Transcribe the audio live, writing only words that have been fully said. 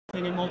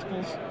thing in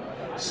multiples.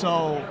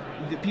 So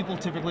people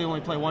typically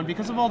only play one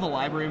because of all the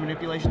library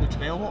manipulation that's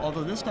available,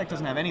 although this deck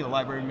doesn't have any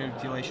library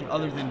manipulation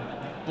other than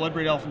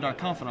Bloodbraid Elf and Dark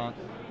Confidant.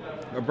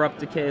 Abrupt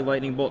Decay,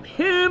 Lightning Bolt,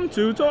 him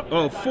to talk.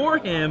 Oh, for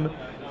him,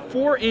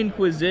 for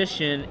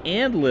Inquisition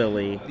and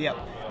Lily. Yep,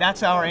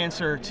 that's our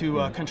answer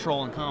to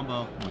control and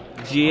combo.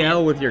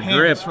 GL with your hand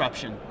grip.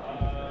 Disruption.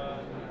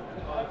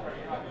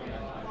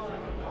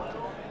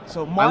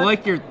 So Mark, I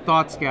like your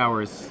Thought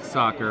Scours,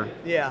 Soccer.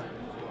 Yeah,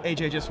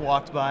 AJ just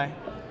walked by.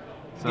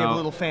 So, gave a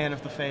little fan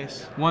of the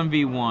face.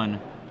 1v1.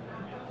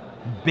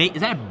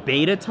 Is that a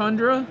Beta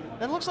Tundra?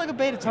 That looks like a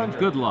Beta Tundra.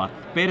 Good luck.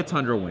 Beta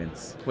Tundra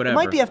wins. Whatever. It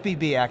might be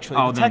FBB actually.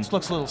 Oh, the text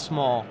looks a little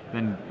small.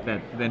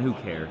 Then who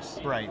cares?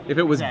 Right. If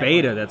it was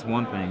exactly. Beta, that's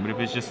one thing. But if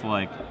it's just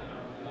like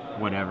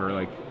whatever,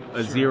 like a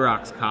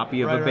Xerox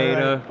copy of a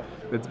Beta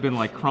that's been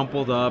like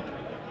crumpled up,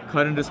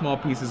 cut into small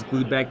pieces,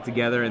 glued back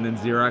together, and then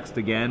Xeroxed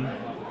again,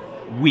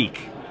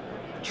 weak.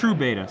 True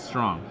Beta,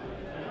 strong.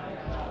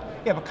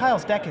 Yeah, but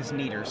Kyle's deck is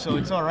neater, so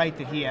it's all right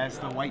that he has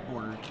the white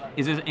border.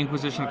 Is this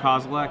Inquisition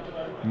Kozilek?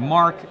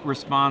 Mark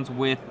responds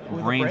with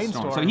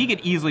Brainstorm. So he could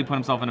easily put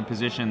himself in a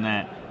position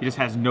that he just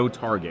has no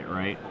target,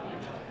 right?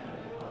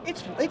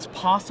 It's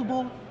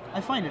possible.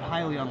 I find it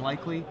highly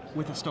unlikely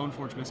with a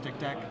Stoneforge Mystic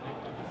deck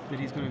that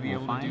he's going to be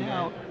able to do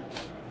that.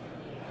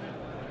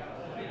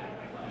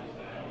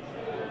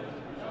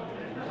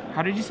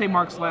 How did you say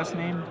Mark's last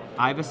name?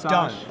 Ivezaj?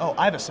 Dunne. Oh,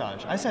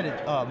 Ivezaj. I said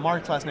it.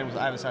 Mark's last name was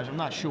Ivezaj. I'm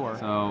not sure.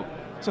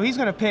 So he's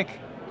going to pick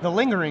the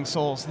Lingering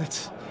Souls.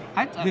 That's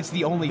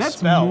the only spell.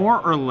 That's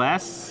more or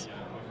less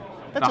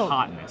the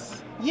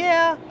hotness.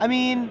 Yeah, I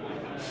mean,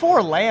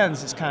 4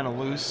 lands is kind of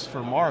loose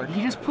for Mark.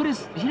 He just put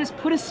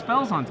his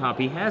spells on top.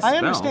 He has. I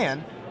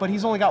understand, but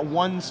he's only got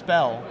 1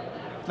 spell.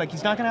 Like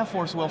he's not going to have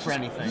Force Will for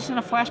anything. He's in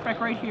a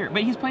flashback right here,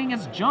 but he's playing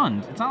against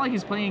Jund. It's not like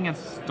he's playing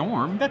against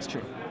Storm. That's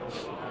true.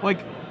 Like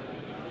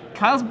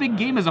Kyle's big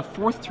game is a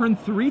 4th turn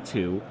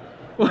 3/2.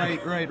 Right.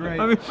 I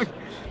mean, like,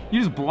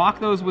 you just block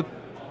those with.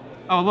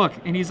 Oh, look,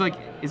 and he's like,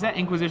 is that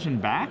Inquisition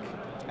back?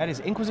 That is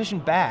Inquisition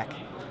back.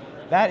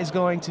 That is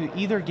going to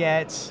either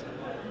get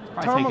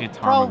probably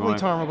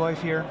Tarmogoyf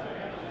here.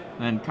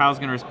 And then Kyle's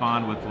going to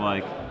respond with,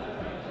 like,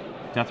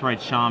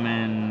 Deathrite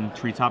Shaman,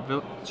 Treetop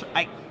Village.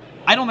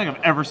 I don't think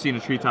I've ever seen a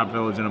Treetop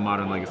Village in a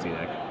Modern Legacy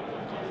deck.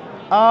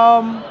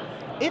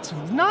 It's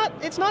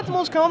not the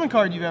most common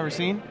card you've ever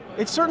seen.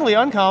 It's certainly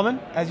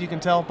uncommon, as you can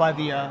tell by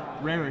the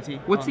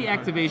rarity. What's the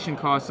activation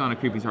cost on a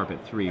Creeping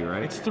Tarpet? 3,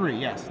 right? It's 3,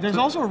 yes. There's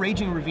also a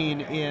Raging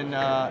Ravine in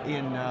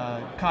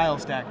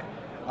Kyle's deck,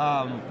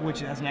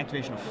 which has an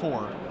activation of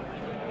 4.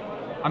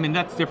 I mean,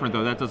 that's different,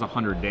 though. That does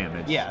 100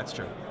 damage. Yeah, that's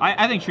true.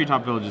 I think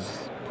Treetop Village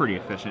is pretty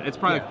efficient. It's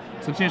probably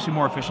substantially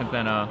more efficient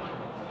than a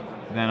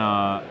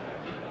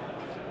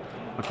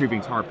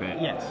Creeping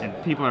Tarpet. Yes. And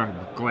people are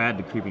glad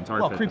the Creeping Tarpet.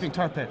 Well, Creeping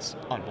Tarpet's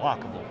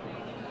unblockable.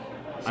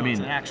 So I mean,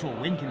 it's an actual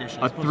win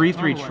condition. A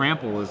 3/3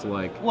 trample is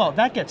like. Well,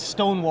 that gets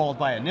stonewalled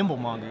by a Nimble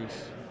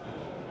Mongoose.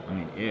 I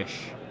mean,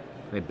 ish.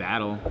 They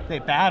battle.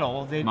 It's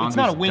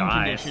not a win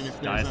condition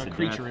if there's a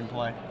creature in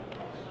play.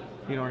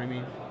 You know what I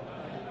mean?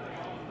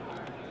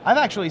 I've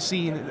actually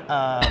seen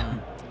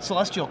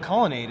Celestial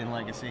Colonnade in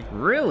Legacy.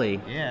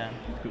 Really? Yeah.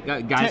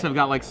 Guys have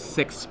got like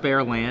 6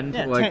 spare land.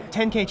 Yeah, like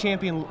 10K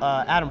champion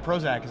Adam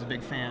Prozac is a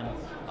big fan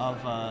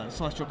of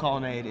Celestial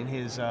Colonnade in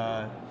his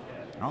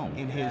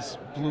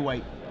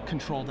blue-white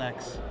control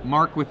decks.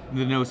 Mark with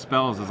the no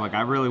spells is like,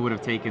 I really would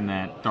have taken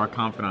that Dark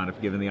Confidant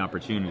if given the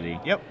opportunity.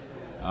 Yep.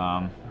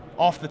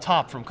 Off the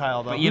top from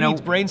Kyle, though. But, you know,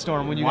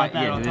 Brainstorm when you got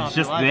that on top. It's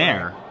just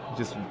there.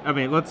 I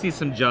mean, let's see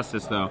some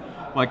justice, though.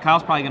 Like,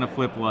 Kyle's probably going to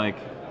flip, like,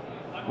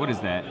 what is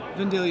that?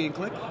 Vendilion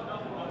Click.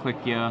 Click,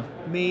 yeah.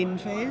 Main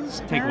phase,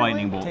 Take apparently?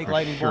 Lightning Bolt, Take for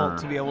Lightning sure.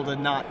 Bolt to be able to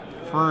not...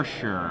 For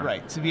sure.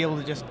 Right, to be able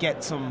to just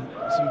get some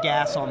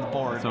gas on the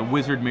board. So,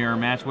 Wizard Mirror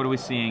Match, what are we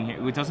seeing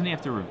here? Doesn't he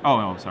have to...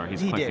 Oh, sorry,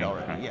 he's clicking. He did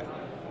already, yeah.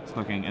 He's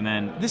clicking, and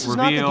then This is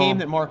not the game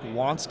that Mark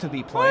wants to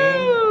be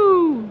playing.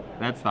 Woo!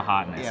 That's the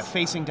hotness. Yeah,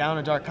 facing down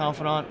a Dark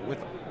Confidant with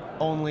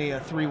only a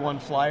 3/1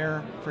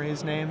 flyer for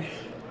his name.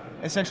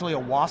 Essentially a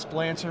Wasp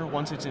Lancer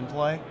once it's in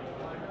play.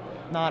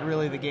 Not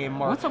really the game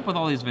Mark. What's up with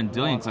all these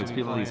Vendilion clicks?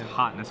 People have these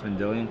hotness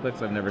Vendilion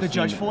clicks. I've never seen. The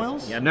Judge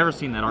Foils? Yeah, I've never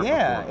seen that art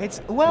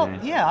before.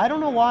 Yeah, I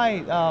don't know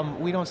why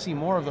we don't see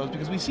more of those,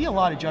 because we see a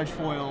lot of Judge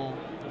Foil,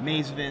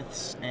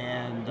 Mazeviths,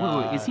 and...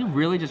 Wait, is he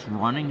really just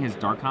running his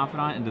Dark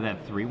Confidant into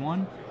that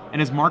 3/1?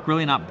 And is Mark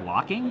really not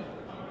blocking?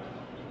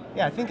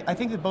 Yeah, I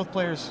think that both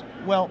players...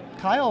 Well,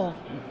 Kyle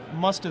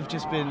must have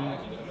just been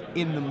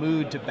in the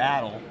mood to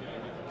battle,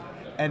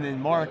 and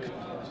then Mark,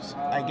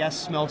 I guess,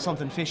 smelled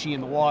something fishy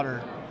in the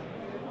water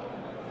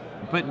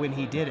when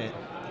he did it,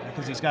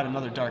 because he's got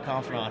another Dark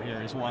Confidant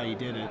here is why he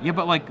did it. Yeah,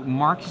 but like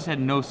Mark just had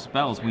no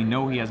spells. We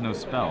know he has no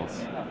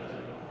spells.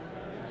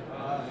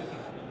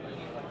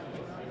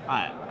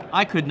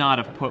 I could not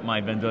have put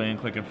my Vendilion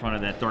Click in front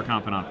of that Dark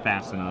Confidant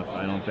fast enough,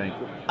 I don't think.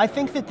 I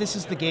think that this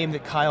is the game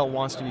that Kyle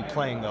wants to be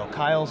playing, though.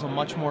 Kyle's a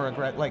much more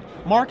aggressive... Like,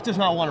 Mark does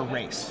not want to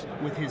race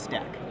with his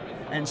deck.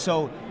 And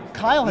so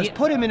Kyle has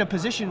put him in a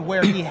position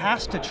where he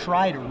has to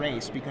try to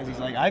race because he's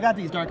like, I got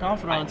these Dark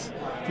Confidants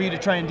for you to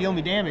try and deal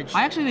me damage.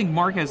 I actually think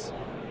Mark has...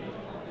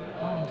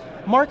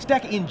 Mark's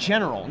deck in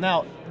general.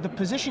 Now, the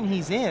position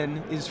he's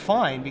in is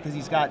fine because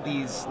he's got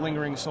these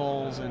Lingering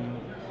Souls and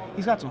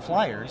he's got some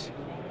flyers.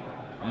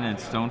 And then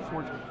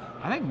Stoneforge.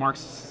 I think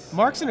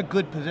Mark's in a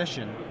good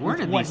position. Where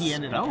did what these he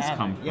ended up spells having.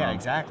 come from? Yeah,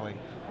 exactly.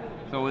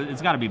 So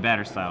it's got to be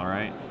batter style,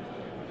 right?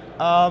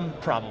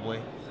 Probably.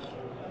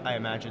 I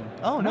imagine.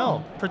 Oh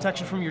no,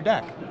 protection from your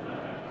deck.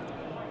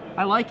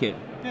 I like it.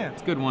 Yeah,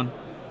 it's a good one.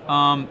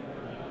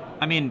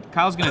 I mean,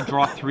 Kyle's gonna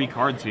draw 3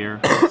 cards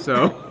here,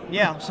 so.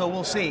 Yeah, so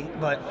we'll see,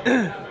 but.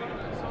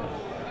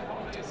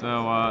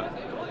 So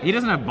he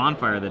doesn't have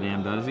Bonfire of the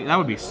Damned, does he? That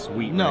would be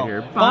sweet right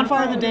here.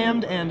 Bonfire of the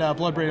Damned and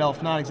Bloodbraid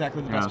Elf, not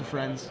exactly the best of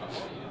friends.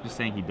 Just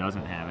saying he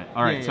doesn't have it.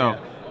 All right, so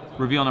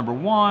reveal number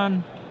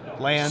 1.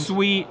 Land.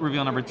 Sweet.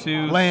 Reveal number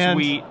 2. Land.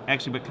 Sweet.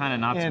 Actually, but kind of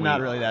not sweet.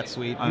 Not really that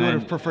sweet. And you would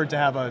have preferred to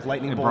have a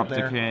lightning bolt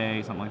there. Abrupt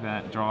Decay, something like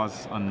that.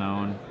 Draws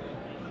unknown.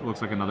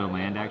 Looks like another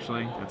land,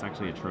 actually. That's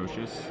actually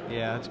atrocious.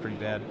 Yeah, that's pretty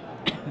bad.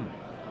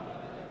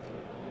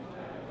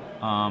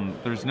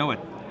 There's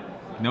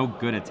no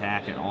good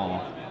attack at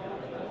all.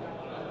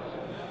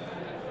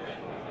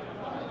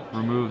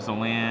 Removes a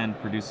land,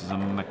 produces a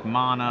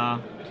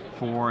mana.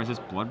 4. Is this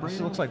Bloodbraid?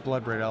 This looks like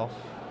Bloodbraid Elf.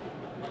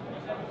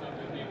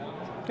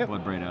 Yep.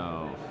 Bloodbraid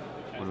Elf.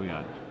 What do we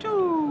got?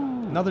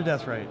 2. Another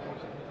Deathrite.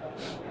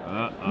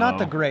 Uh-oh. Not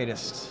the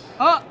greatest.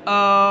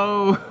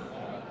 Uh-oh.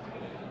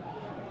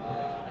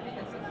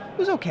 It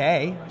was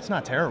okay. It's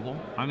not terrible.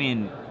 I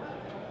mean,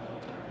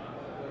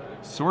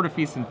 Sword of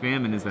Feast and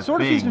Famine is a thing.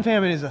 Sword of Feast and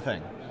Famine is a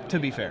thing, to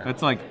be fair.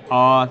 That's like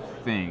a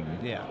thing.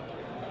 Yeah.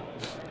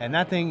 And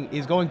that thing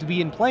is going to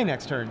be in play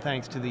next turn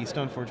thanks to the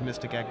Stoneforge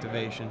Mystic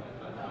activation.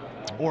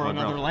 Or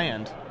another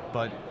land,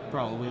 but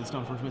probably the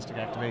Stoneforge Mystic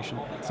activation.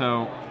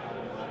 So,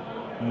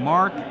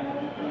 Mark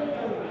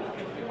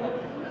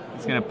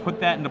is going to put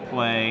that into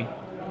play,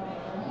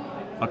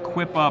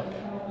 equip up,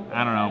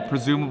 I don't know,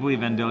 presumably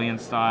Vendilion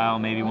style,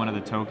 maybe one of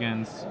the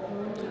tokens.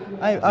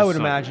 I would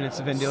imagine it's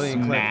a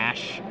Vendilion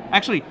smash. Clip.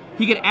 Actually,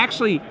 he could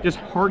actually just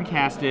hard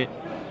cast it,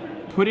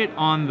 put it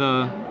on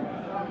the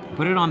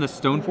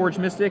Stoneforge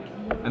Mystic,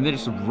 and then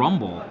just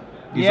rumble.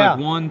 He's like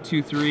 1,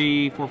 2,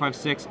 3, 4, 5,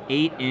 6,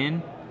 8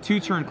 in.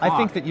 2-turn clock. I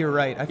think that you're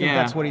right. I think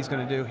that's what he's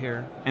going to do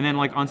here. And then,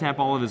 like, untap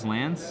all of his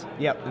lands?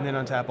 Yep, and then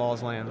untap all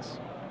his lands.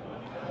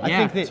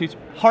 Yeah, I think that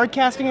hard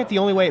casting it, the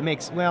only way it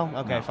makes... Well,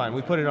 okay, fine.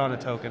 We put it on a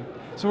token.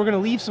 So we're going to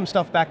leave some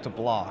stuff back to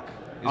block.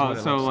 Oh,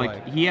 so,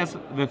 like, he has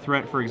the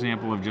threat, for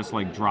example, of just,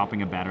 like,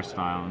 dropping a batter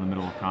style in the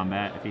middle of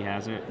combat if he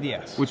has it?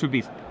 Yes. Which would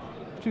be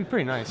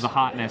pretty nice. The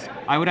hotness.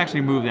 I would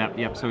actually move that.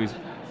 Yep, so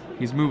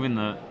he's moving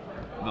the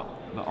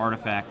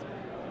artifact.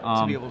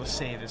 To be able to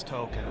save his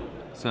token.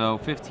 So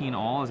 15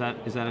 all, is that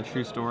a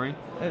true story?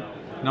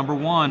 Number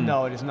 1.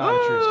 No, it is not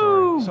a true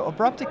story. So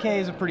Abrupt Decay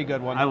is a pretty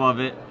good one. I love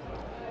it.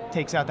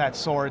 Takes out that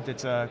sword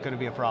that's going to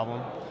be a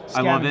problem.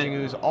 I love it. Scavenging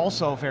Ooze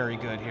also very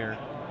good here.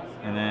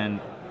 And then,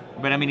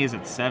 but I mean, he's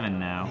at 7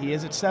 now. He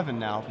is at 7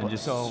 now. And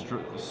just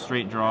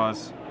straight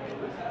draws.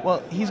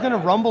 Well, he's going to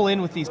rumble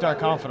in with these Dark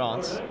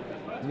Confidants.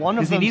 One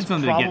of them needs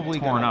them to get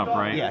torn up,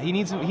 right? Yeah, he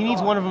needs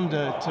one of them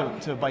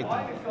to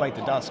bite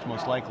the dust,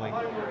 most likely.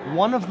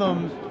 One of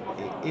them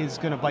is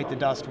going to bite the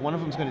dust. One of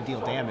them is going to deal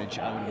damage,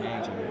 I would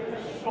imagine,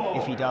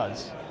 if he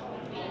does.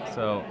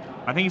 So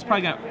I think he's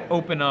probably going to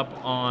open up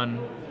on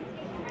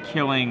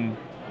killing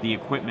the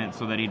equipment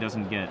so that he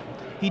doesn't get...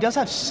 He does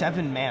have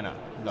 7 mana,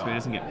 though. So he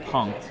doesn't get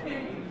punked.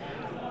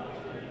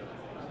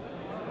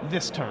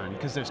 This turn,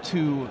 because there's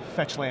 2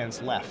 fetch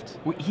lands left.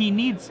 He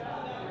needs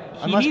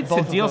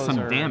to deal some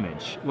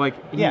damage. Like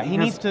he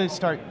needs to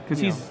start because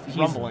he's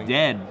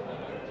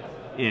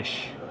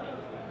dead-ish.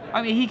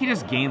 I mean, he can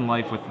just gain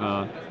life with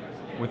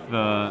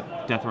the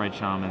Deathrite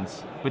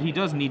Shamans, but he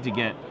does need to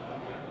get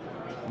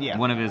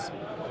one of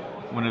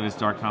his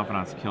Dark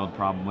Confidants killed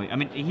probably. I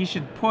mean, he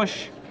should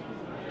push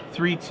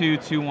 3/2,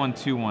 2/1,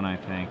 2/1. I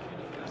think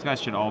these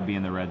guys should all be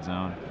in the red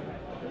zone.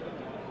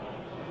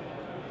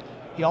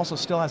 He also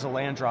still has a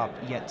land drop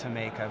yet to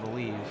make, I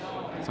believe.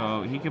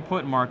 So he could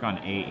put Mark on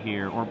 8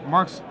 here, or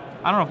Mark's.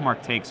 I don't know if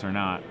Mark takes or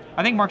not.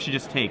 I think Mark should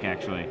just take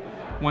actually.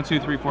 1, 2,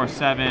 3, 4,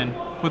 7.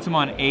 Puts him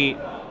on 8,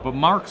 but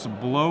Mark's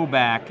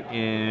blowback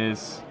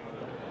is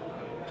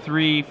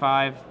 3,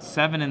 5,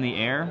 7 in the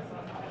air.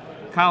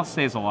 Kyle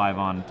stays alive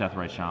on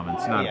Deathrite Shaman.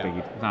 It's not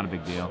a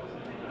big deal.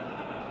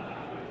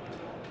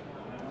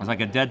 It's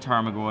like a dead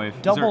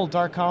Tarmogoyf. Double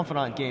Dark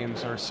Confidant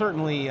games are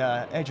certainly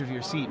edge of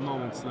your seat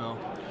moments, though.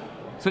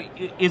 So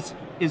is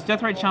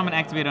Deathrite Shaman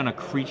activated on a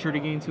creature to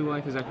gain 2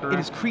 life? Is that correct? It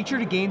is creature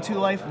to gain 2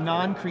 life,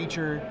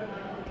 non-creature,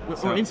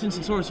 or instance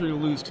and sorcery to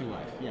lose 2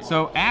 life. Yes.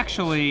 So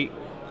actually,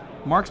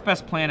 Mark's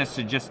best plan is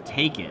to just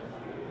take it.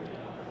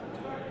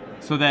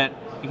 So that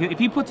if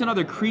he puts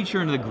another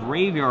creature into the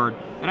graveyard,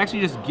 it actually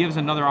just gives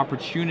another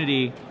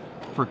opportunity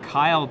for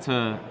Kyle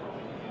to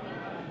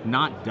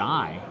not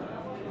die.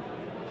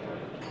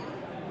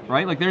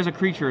 Right? Like there's a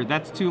creature,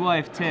 that's 2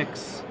 life,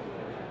 ticks.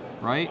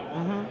 right?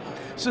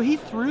 So he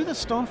threw the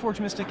Stoneforge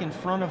Mystic in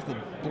front of the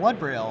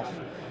Bloodbraid Elf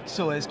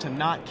so as to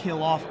not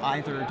kill off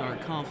either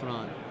Dark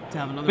Confidant to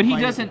have another. But he bite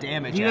at the doesn't.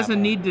 damage He doesn't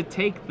apple. need to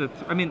take the.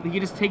 I mean, he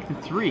could just take the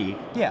 3.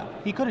 Yeah,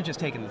 he could have just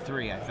taken the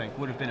 3. I think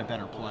would have been a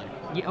better play.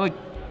 Yeah, like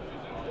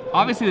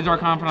obviously the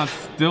Dark Confidant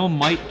still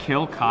might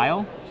kill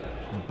Kyle,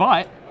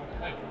 but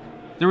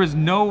there was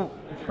no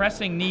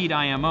pressing need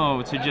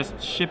IMO to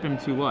just ship him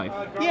to life.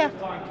 Yeah,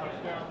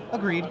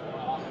 agreed.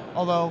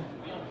 Although,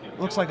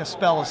 looks like a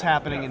spell is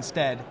happening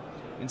instead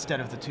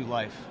of the 2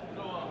 life.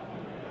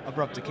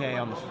 Abrupt Decay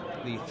on the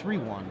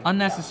 3/1.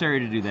 Unnecessary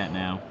to do that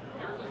now.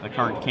 That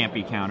card can't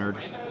be countered.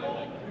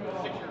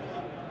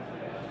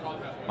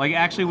 Like, it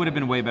actually would have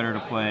been way better to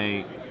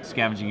play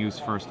Scavenging Ooze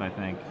first, I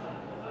think.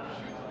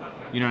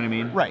 You know what I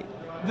mean? Right.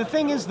 The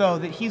thing is, though,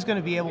 that he's going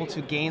to be able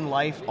to gain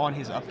life on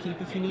his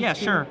upkeep if he needs to. Yeah,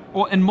 sure.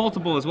 Well, and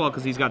multiple as well,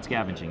 because he's got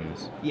Scavenging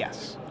Ooze.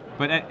 Yes.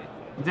 But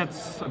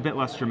that's a bit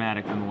less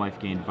dramatic than the life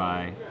gained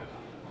by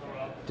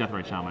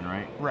Deathrite Shaman,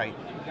 right? Right.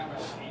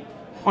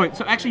 Oh, wait,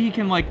 so actually he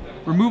can, like,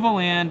 remove a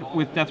land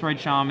with Deathrite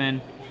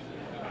Shaman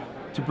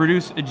to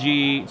produce a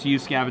G, to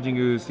use Scavenging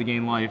Ooze to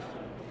gain life,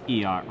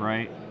 Eot,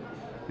 right?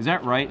 Is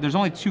that right? There's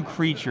only 2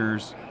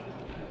 creatures.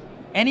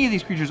 Any of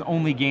these creatures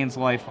only gains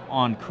life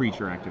on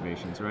creature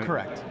activations, right?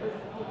 Correct.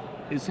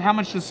 How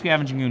much does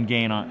Scavenging Ooze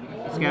gain on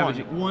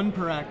Scavenging? One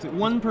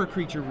per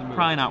creature removed.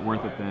 Probably not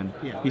worth it then.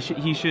 Yeah.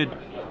 He should.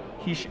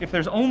 If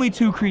there's only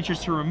 2 creatures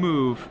to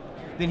remove,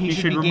 Then he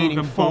should be remove gaining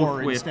them 4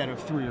 both with, instead of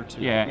 3 or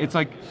 2. Yeah, it's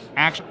like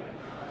actually.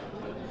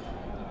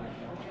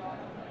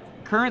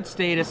 Current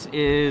status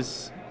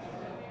is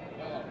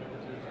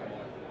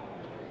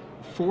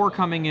 4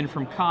 coming in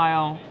from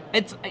Kyle.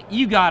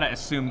 You gotta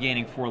assume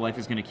gaining 4 life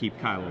is gonna keep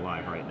Kyle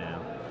alive right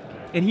now,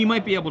 and he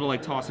might be able to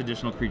like toss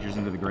additional creatures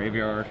into the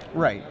graveyard.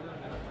 Right.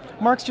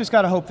 Mark's just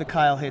gotta hope that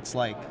Kyle hits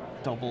like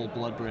double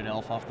Bloodbraid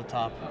Elf off the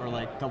top, or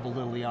like double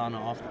Liliana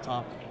off the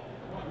top.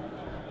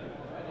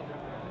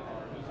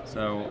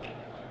 So,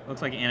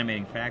 looks like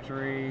Animating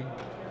Factory.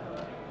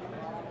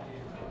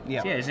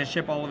 Yeah. So yeah, he's gonna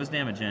ship all of his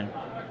damage in.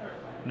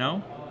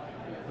 No?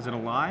 Was it a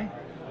lie?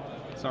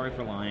 Sorry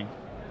for lying.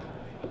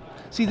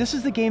 See, this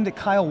is the game that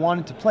Kyle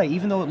wanted to play,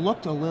 even though it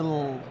looked a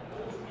little,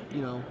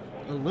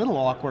 a little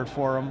awkward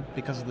for him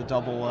because of the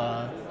double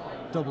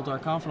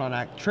Dark Confidant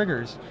act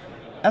triggers.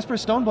 Esper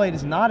Stoneblade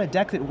is not a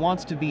deck that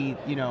wants to be,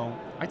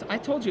 I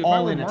told you if all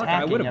I were in Mark, I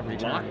attacking would have every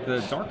blocked turn.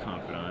 the Dark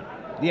Confidant.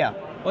 Yeah.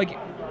 Like,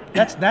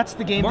 That's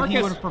the game Mark that he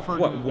has, would have preferred.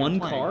 what, to have one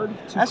been playing. card?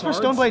 2 Esper cards?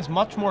 Stoneblade's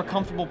much more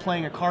comfortable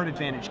playing a card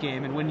advantage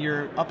game, and when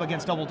you're up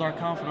against double Dark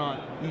Confidant,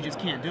 you just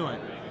can't do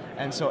it.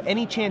 And so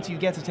any chance you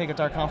get to take a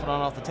Dark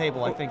Confidant off the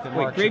table, I think that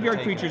Mark should graveyard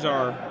have taken. creatures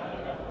are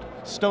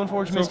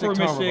Stoneforge Mystic,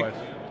 Mystic,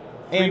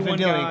 and 3/1 Vendilion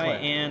guy,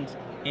 Cliff.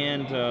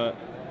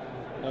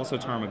 and also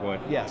Tarmogoyf.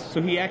 Yes.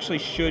 So he actually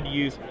should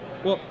use.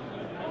 Well,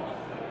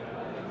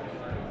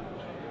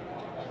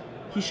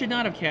 he should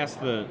not have cast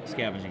the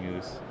Scavenging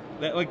Ooze.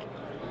 That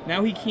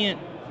now he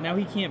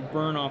can't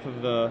burn off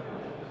of the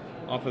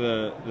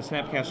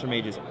Snapcaster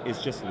Mage is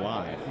just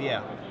live.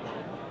 Yeah.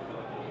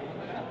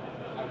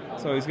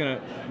 So he's gonna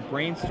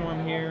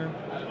brainstorm here.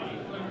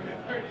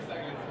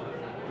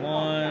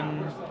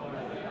 1.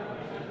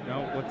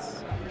 No,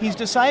 what's? He's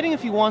deciding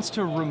if he wants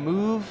to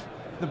remove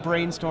the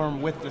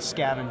Brainstorm with the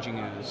Scavenging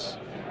Ooze,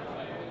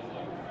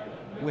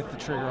 with the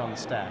trigger on the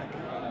stack.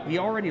 He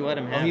already let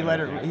him have Oh, he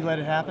it. let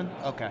it happen?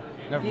 Okay,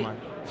 never mind.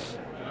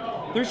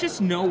 There's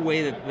just no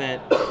way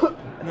that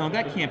no,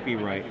 that can't be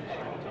right.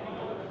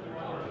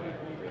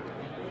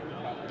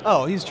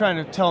 Oh, he's trying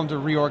to tell him to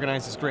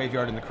reorganize his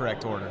graveyard in the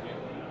correct order.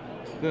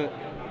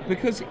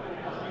 Because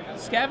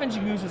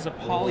Scavenging Ooze is a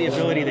poly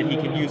ability that he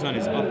can use on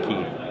his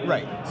upkeep.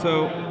 Right.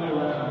 So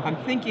I'm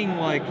thinking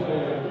like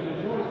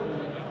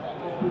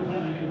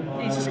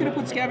he's just gonna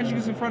put Scavenging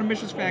Ooze in front of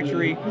Mishra's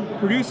Factory,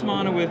 produce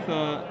mana with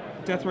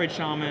Deathrite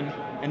Shaman,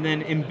 and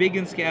then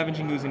embiggen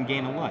Scavenging Ooze and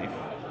gain a life.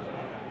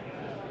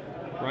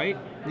 Right?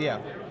 Yeah.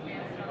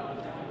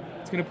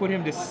 It's gonna put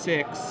him to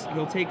 6.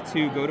 He'll take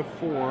 2, go to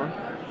 4,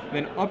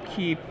 then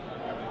upkeep.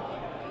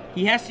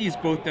 He has to use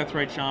both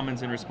Deathrite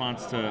Shamans in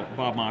response to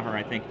Bob Maher,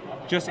 I think,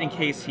 just in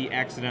case he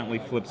accidentally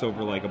flips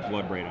over like a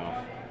Bloodbraid Elf.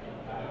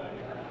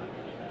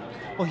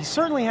 Well, he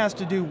certainly has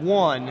to do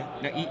one.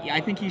 Now,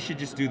 I think he should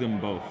just do them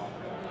both.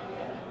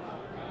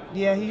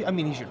 Yeah, he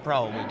should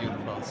probably do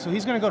them both. So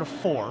he's going to go to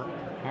 4. All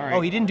right.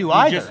 Oh, he didn't do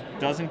either. He just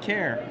doesn't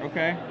care.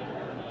 Okay.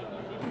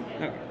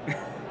 No.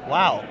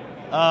 Wow.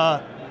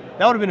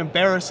 That would have been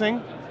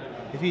embarrassing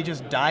if he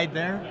just died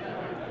there.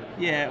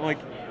 Yeah, like,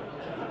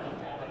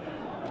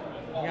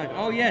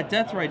 oh yeah,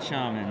 Deathrite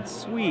Shaman,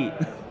 sweet.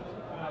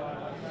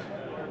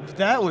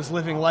 That was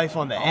living life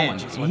on the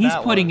edge. Is what He's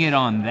that putting was. it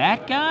on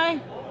that guy?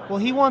 Well,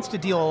 he wants to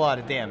deal a lot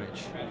of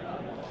damage.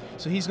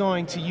 So he's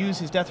going to use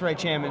his Deathrite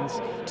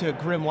Shamans to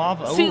Grim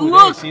Lava. See, Ooh,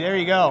 look! There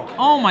you go.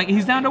 Oh my,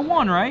 he's down to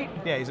 1, right?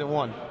 Yeah, he's at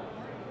 1.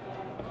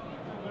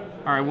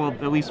 All right, well,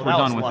 at least we're that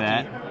done was with lucky.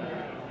 that.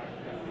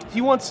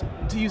 He wants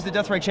to use the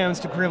Deathrite Shamans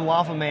to Grim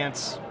Lava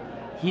Mance.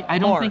 I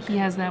don't Mark. think he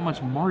has that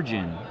much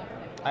margin.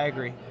 I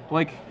agree.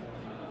 Like,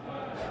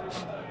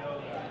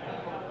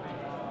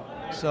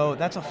 So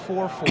that's a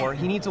 4/4.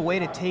 He needs a way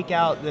to take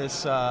out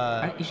this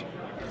He should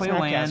play a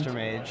land. Snapcaster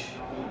Mage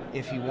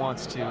if he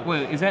wants to.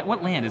 Wait, is that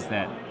what land is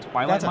that?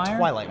 Twilight That's Mire? a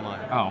Twilight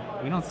Mire. Oh,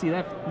 we don't see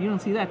that. You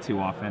don't see that too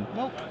often.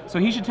 Nope. So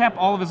he should tap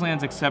all of his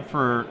lands except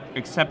for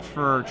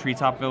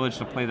Treetop Village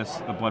to play the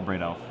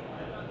Bloodbraid Elf.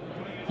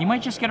 He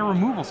might just get a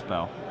removal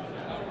spell.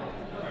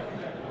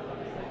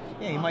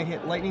 Yeah, he might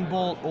hit Lightning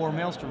Bolt or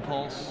Maelstrom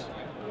Pulse.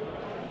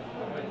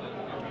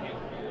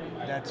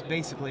 That's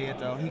basically it,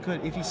 though. He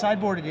could, if he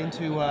sideboarded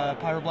into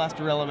Pyroblast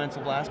or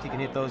Elemental Blast, he can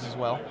hit those as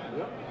well.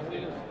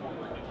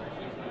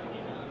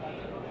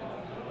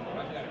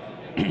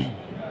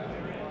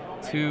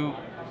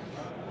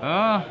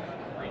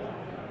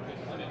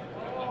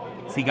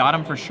 Has he got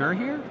him for sure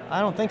here?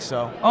 I don't think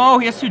so. Oh,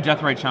 he has 2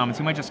 Deathrite Shamans.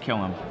 He might just kill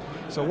him.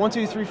 So 1,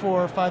 2, 3,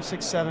 4, 5,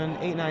 6, 7,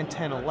 8, 9,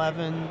 10,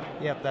 11.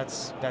 Yep,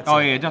 that's Oh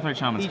it. yeah, Deathrite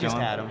Shamans. He just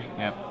had him.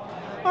 Yep.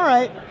 All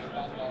right.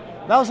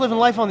 That was living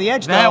life on the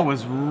edge, though. That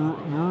was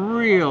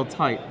real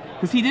tight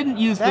because he didn't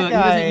use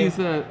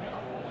the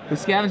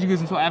scavenging ooze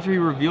until after he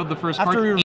revealed the first card.